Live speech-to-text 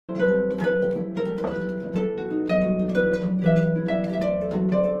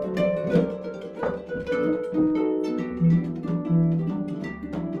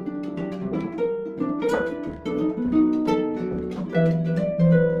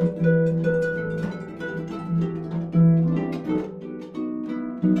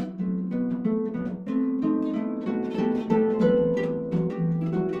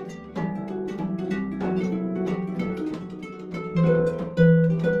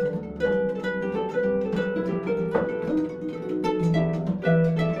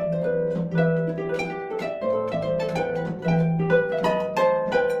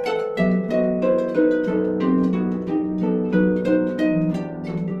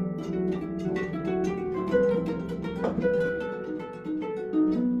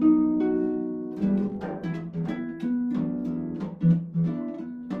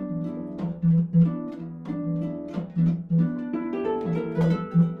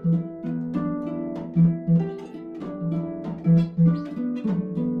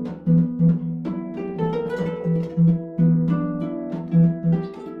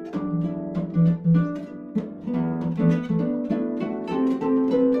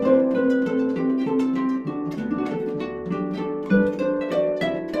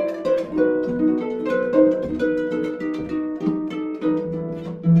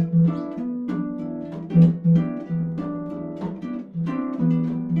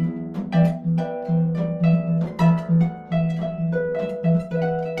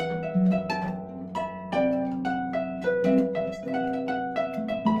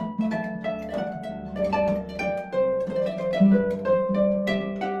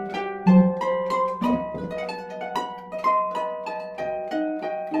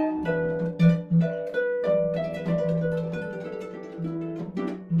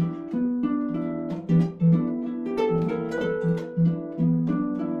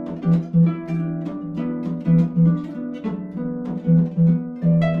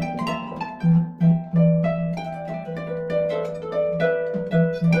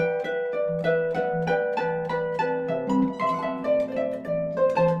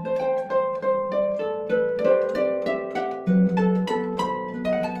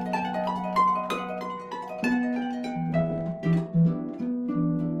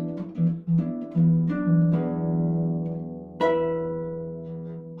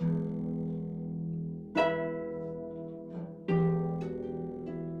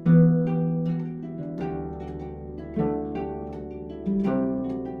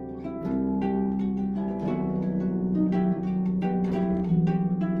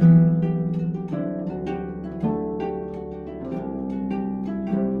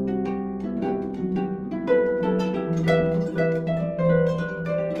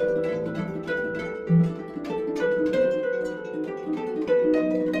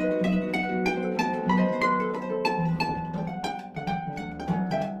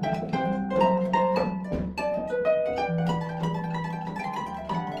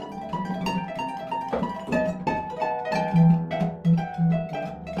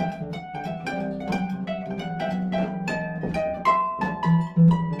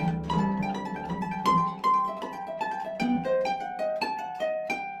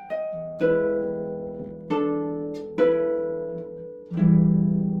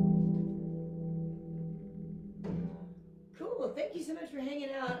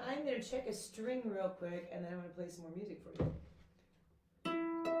to check a string real quick, and then I'm going to play some more music for you.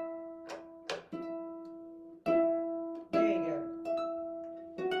 There you go.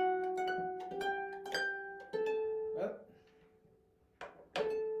 Oh.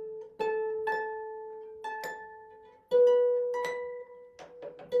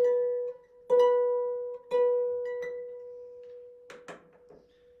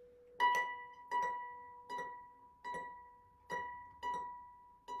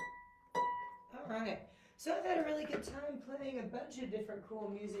 All right, so I've had a really good time playing a bunch of different cool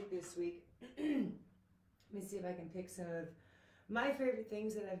music this week. Let me see if I can pick some of my favorite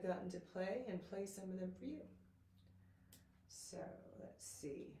things that I've gotten to play and play some of them for you. So let's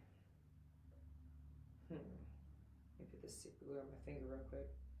see. Let me put this super glue on my finger real quick.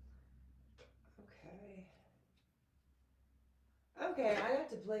 Okay, I got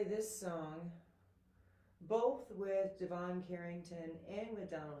to play this song both with Devon Carrington and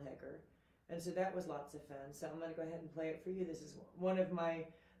with Donald Hecker. And so that was lots of fun. So I'm going to go ahead and play it for you. This is one of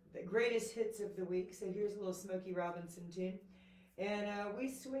the greatest hits of the week. So here's a little Smokey Robinson tune. And we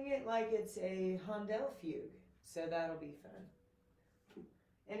swing it like it's a Handel fugue. So that'll be fun.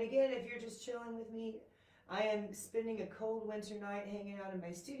 And again, if you're just chilling with me, I am spending a cold winter night hanging out in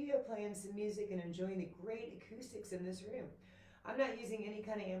my studio, playing some music and enjoying the great acoustics in this room. I'm not using any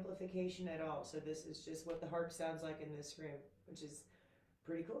kind of amplification at all. So this is just what the harp sounds like in this room, which is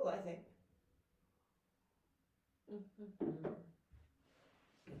pretty cool, I think.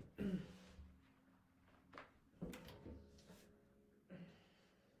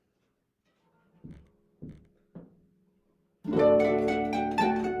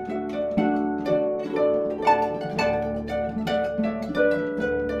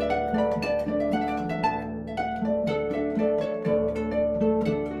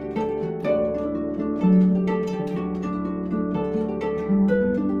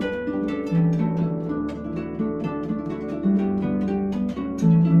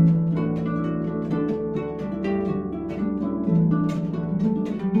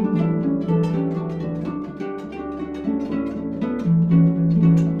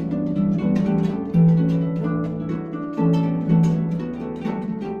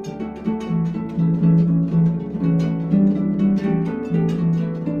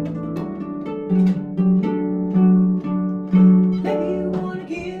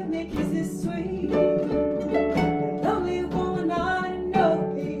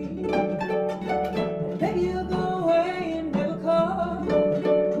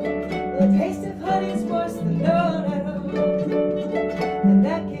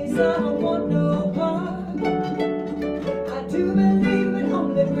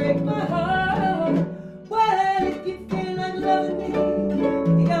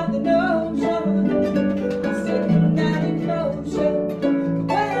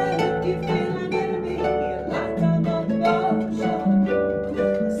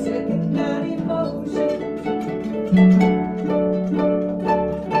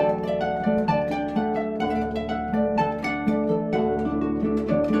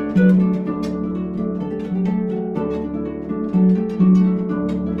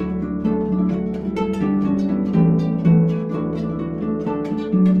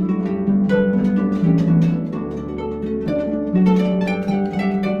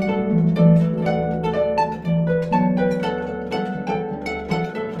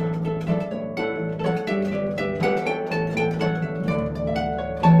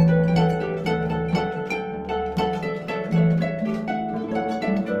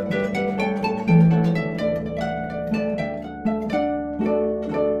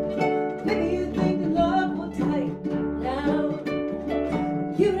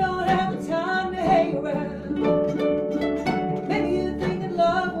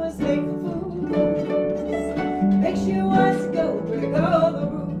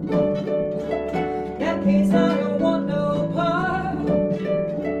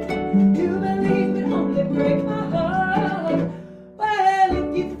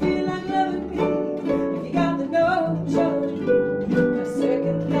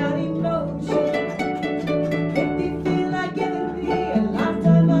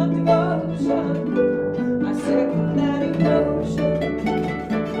 I said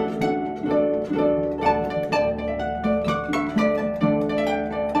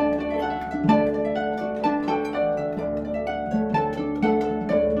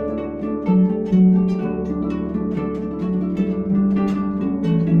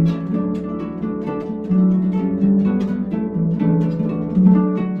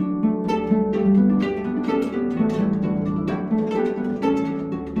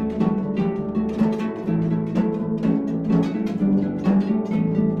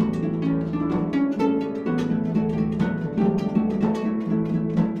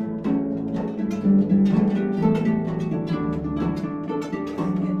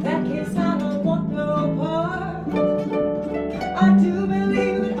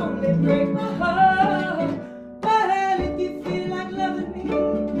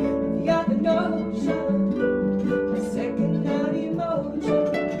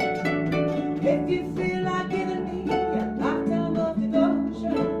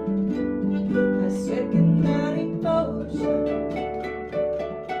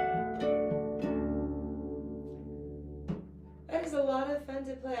lot of fun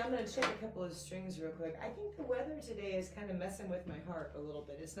to play. I'm going to check a couple of strings real quick. I think the weather today is kind of messing with my harp a little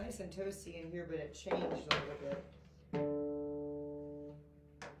bit. It's nice and toasty in here, but it changed a little bit.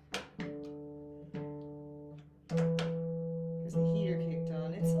 Because the heater kicked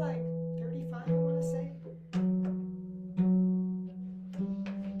on. It's like 35, I want to say.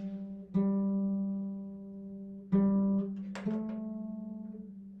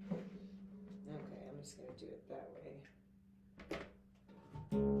 Okay, I'm just going to do it that way.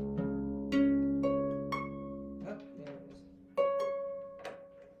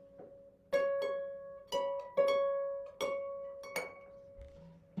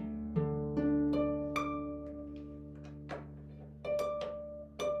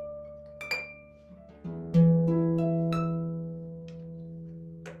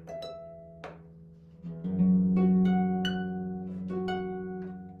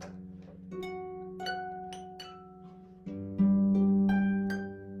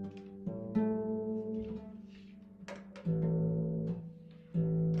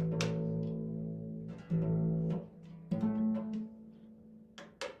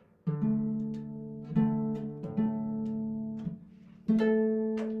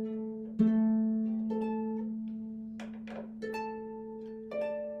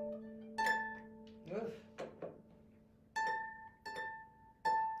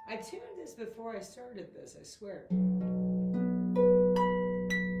 I tuned this before I started this, I swear. All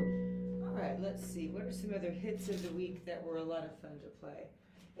right, let's see. What are some other hits of the week that were a lot of fun to play?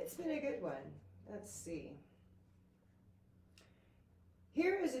 It's been a good one. Let's see.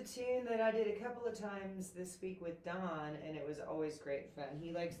 Here is a tune that I did a couple of times this week with Don, and it was always great fun.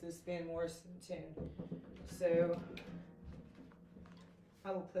 He likes this Morrison tune. So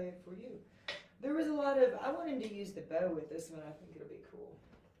I will play it for you. There was a lot of, I want him to use the bow with this one. I think it'll be cool.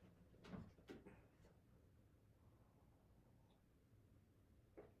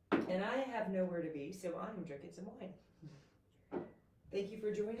 And I have nowhere to be, so I'm drinking some wine. Thank you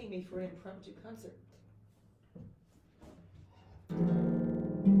for joining me for an impromptu concert.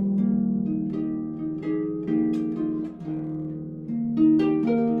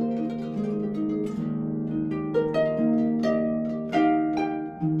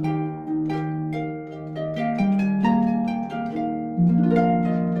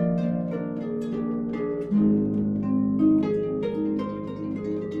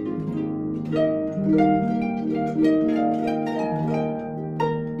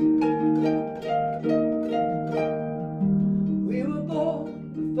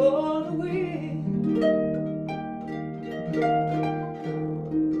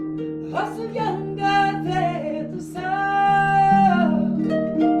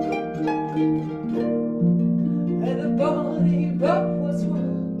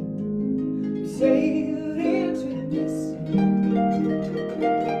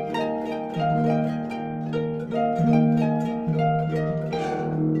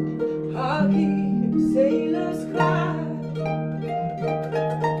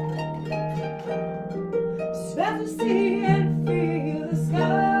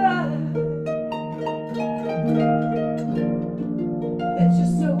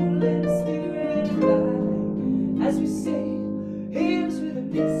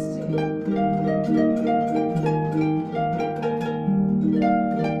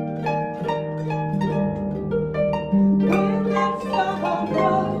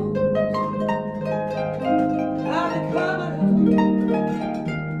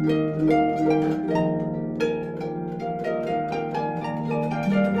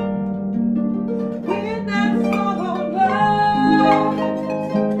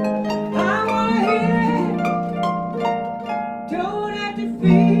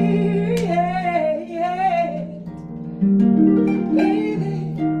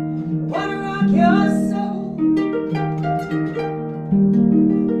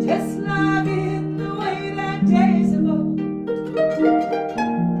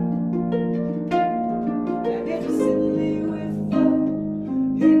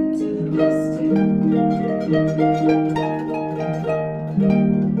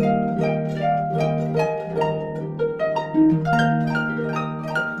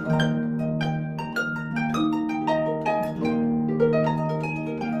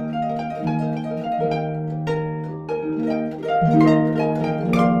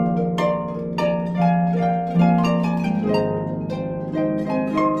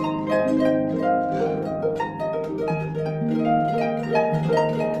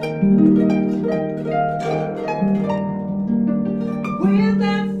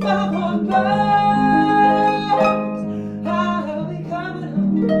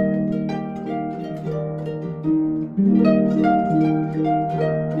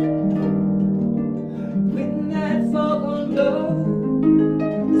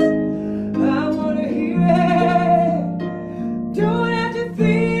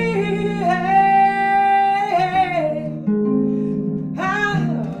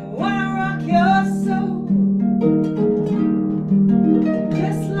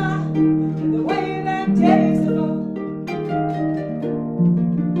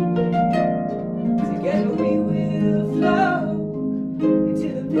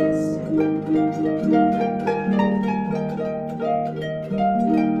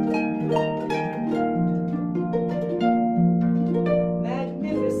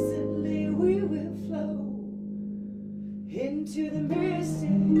 Magnificently we will flow into the mystic.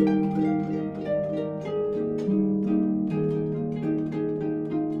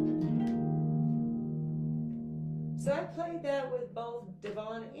 So I played that with both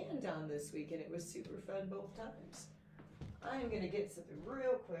Devon and Don this week, and it was super fun both times. I am going to get something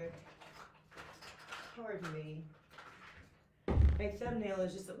real quick. Pardon me. My thumbnail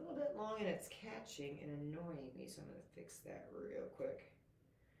is just a little bit long and it's catching and annoying me, so I'm going to fix that real quick.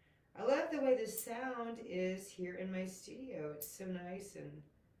 I love the way the sound is here in my studio. It's so nice and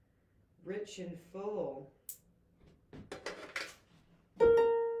rich and full.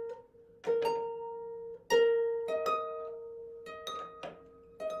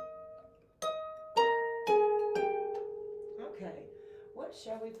 Okay, what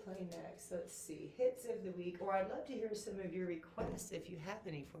shall we play next? Let's see, hits of the week, or I'd love to hear some of your requests if you have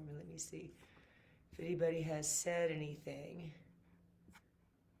any for me. Let me see if anybody has said anything.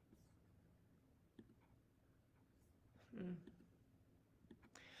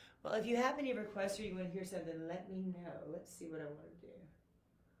 Well, if you have any requests or you want to hear something, let me know. Let's see what I want to do.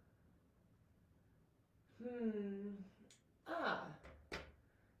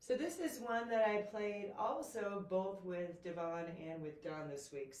 So this is one that I played also both with Devon and with Don this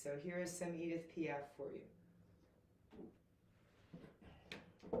week. So here is some Edith Piaf for you.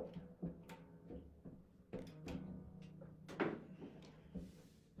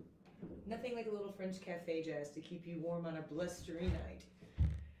 Nothing like a little French cafe jazz to keep you warm on a blustery night.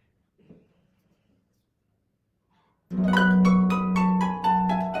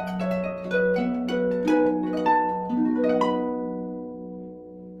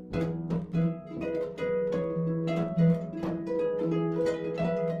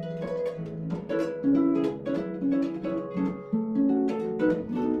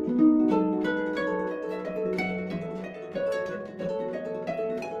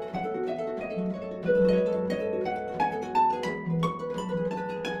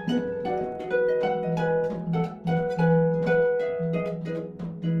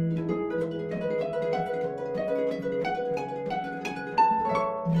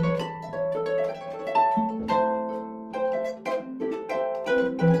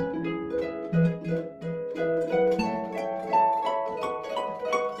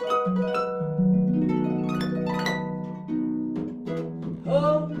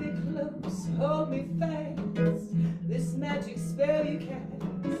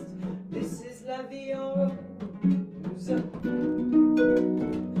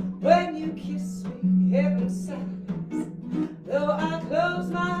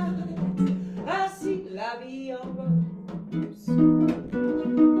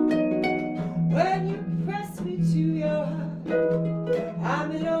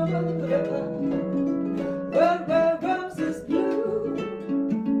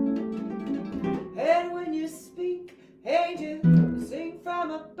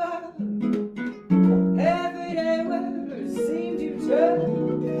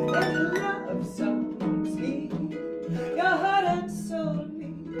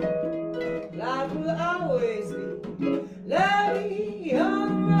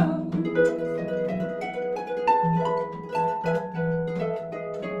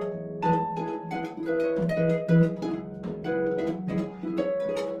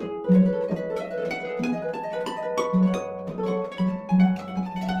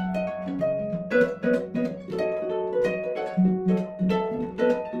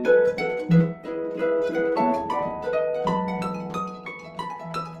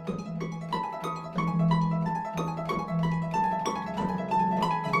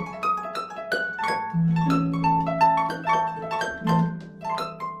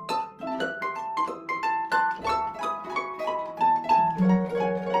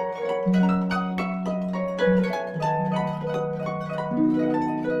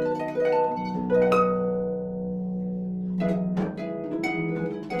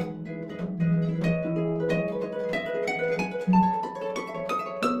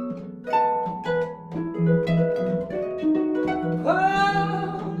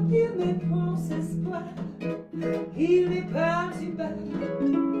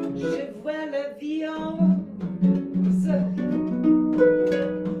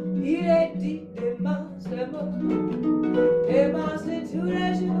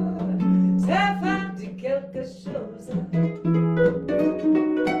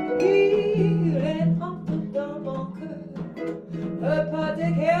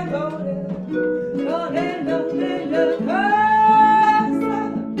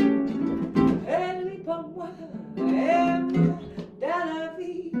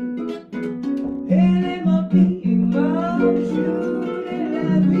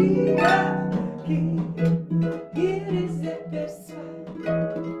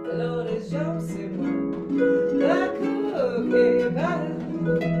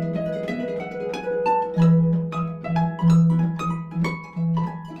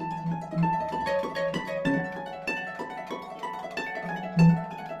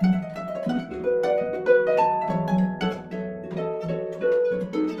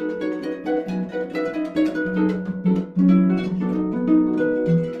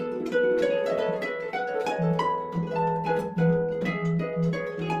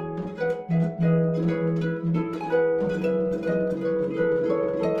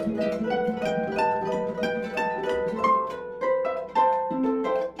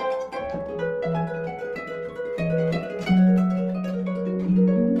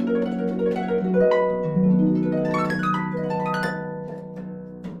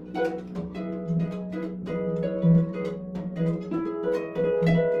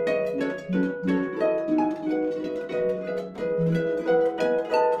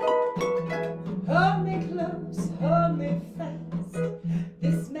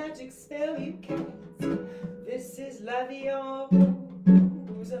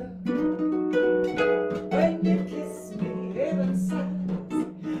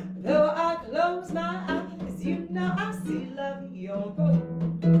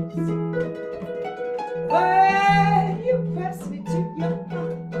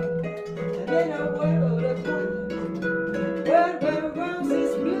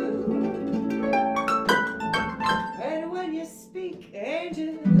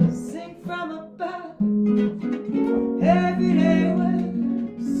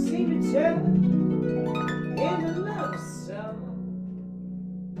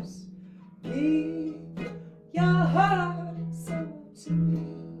 Keep your heart so to me,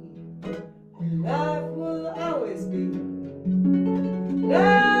 and life will always be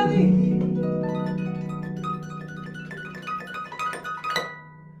loving you.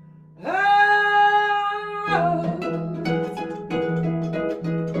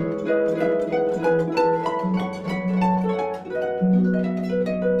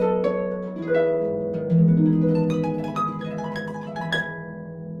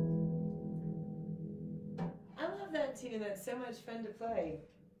 I love that tune. That's so much fun to play.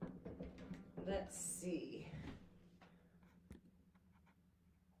 Let's see.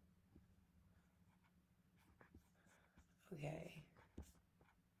 Okay.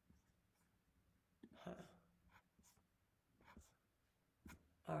 Huh.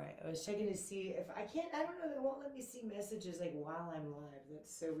 All right. I was checking to see if I can't. I don't know. They won't let me see messages like while I'm live.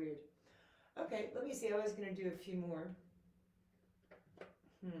 That's so weird. Okay. Let me see. I was going to do a few more.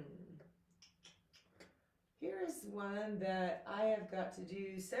 Here is one that I have got to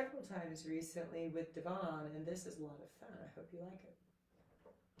do several times recently with Devon, and this is a lot of fun. I hope you like it.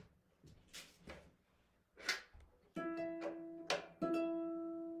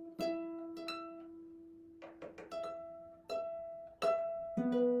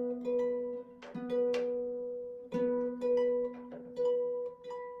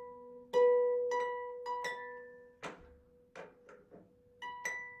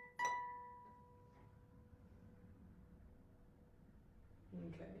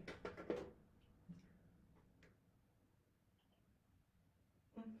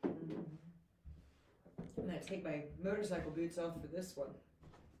 I'm going to take my motorcycle boots off for this one.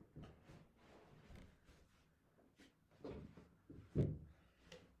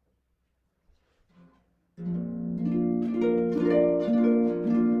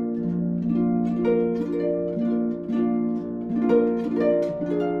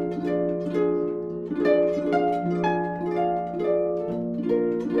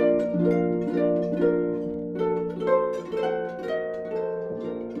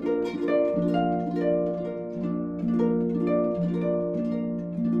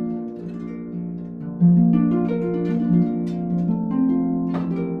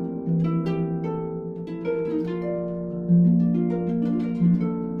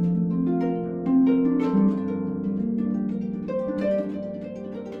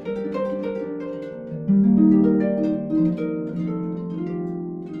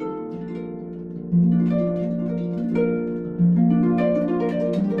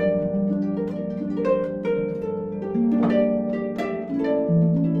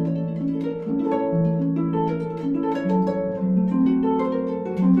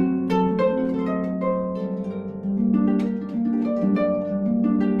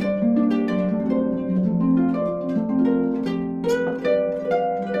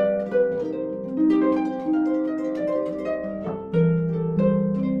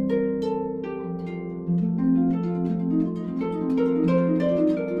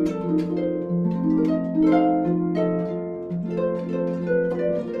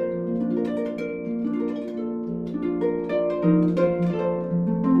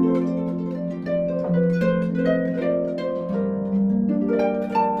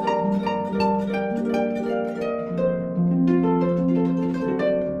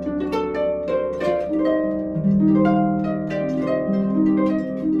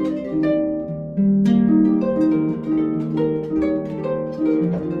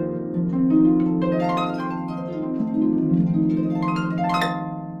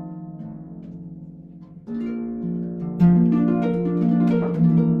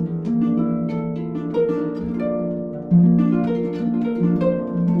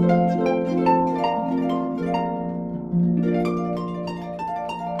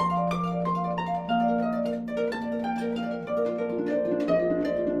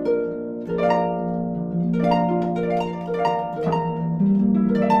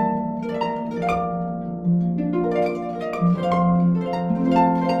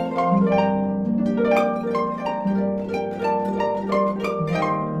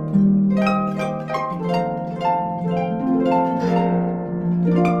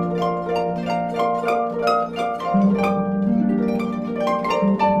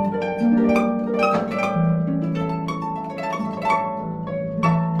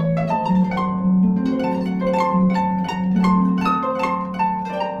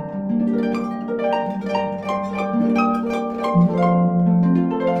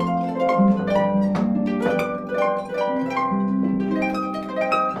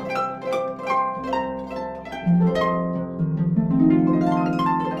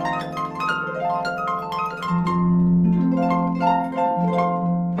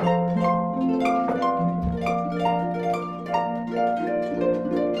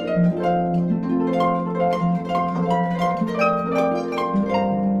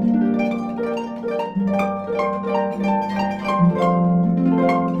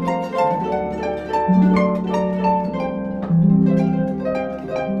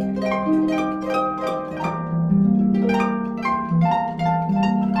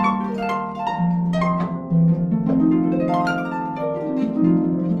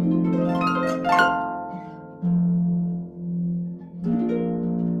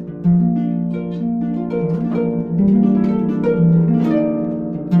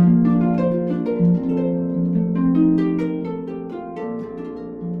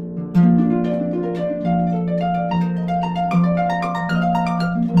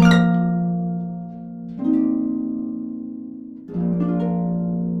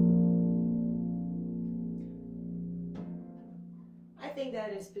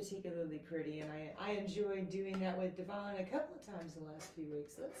 is particularly pretty, and I enjoyed doing that with Devon a couple of times in the last few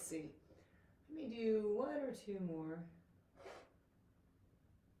weeks. Let's see. Let me do one or two more.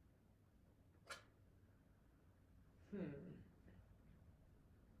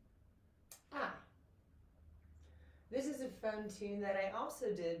 This is a fun tune that I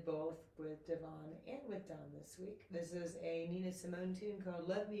also did both with Devon and with Don this week. This is a Nina Simone tune called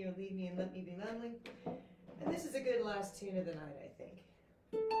Love Me or Leave Me and Let Me Be Lonely. And this is a good last tune of the night, I think.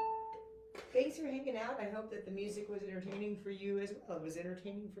 Thanks for hanging out. I hope that the music was entertaining for you as well. It was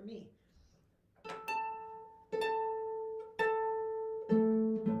entertaining for me.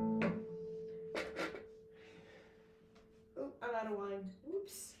 Oh, I'm out of wine.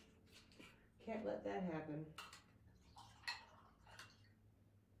 Oops. Can't let that happen.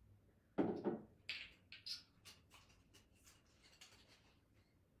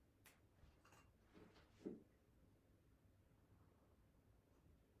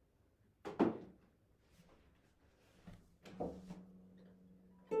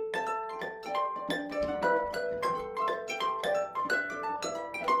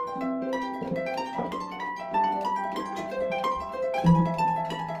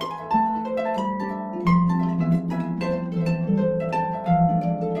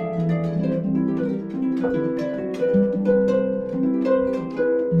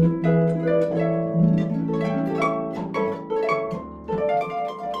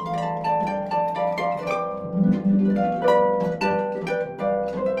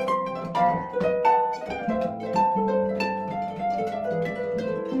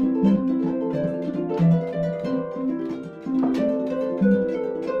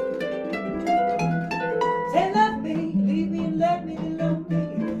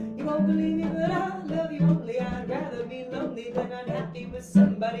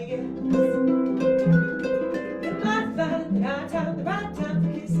 Somebody else. You might find the right time, the right time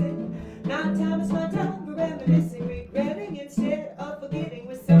for kissing. Night time is my time for reminiscing, regretting instead of forgetting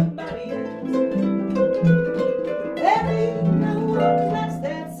with somebody else. There ain't no one else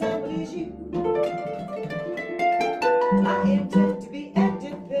that somebody's you. I intend to be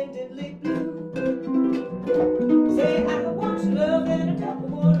independently blue. Say I want your love and I don't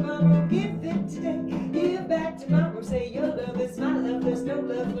want tomorrow. Give it today, give back tomorrow. Say your love is my love. There's no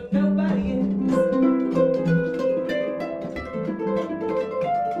love for nobody else.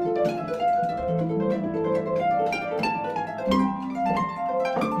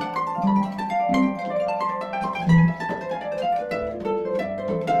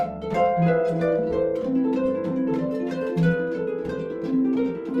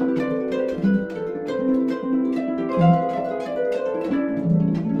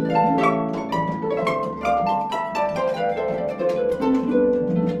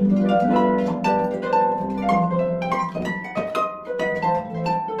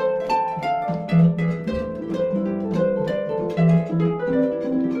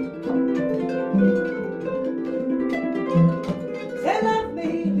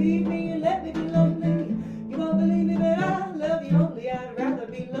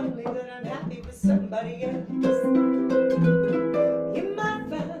 Somebody else. You might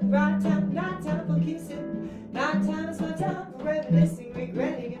find the right time, night time for kissing. Night time is my time for reminiscing,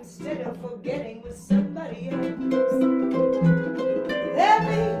 regretting instead of forgetting with somebody else. There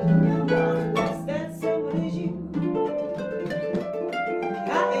ain't no one else that someone is you.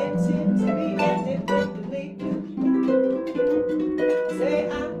 I intend to be independently blue. Say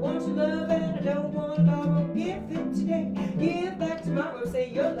I want your love and I don't want to borrow. Give it today, give back tomorrow. Say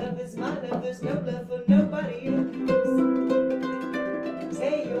your love is my love. There's no love for nobody else.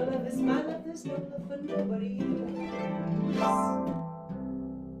 Say your love is my love. There's no love for nobody else.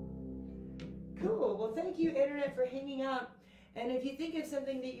 Cool. Well, thank you, Internet, for hanging out. And if you think of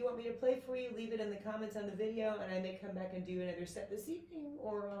something that you want me to play for you, leave it in the comments on the video, and I may come back and do another set this evening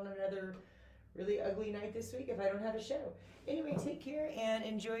or on another really ugly night this week if I don't have a show. Anyway, take care and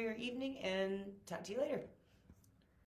enjoy your evening, and talk to you later.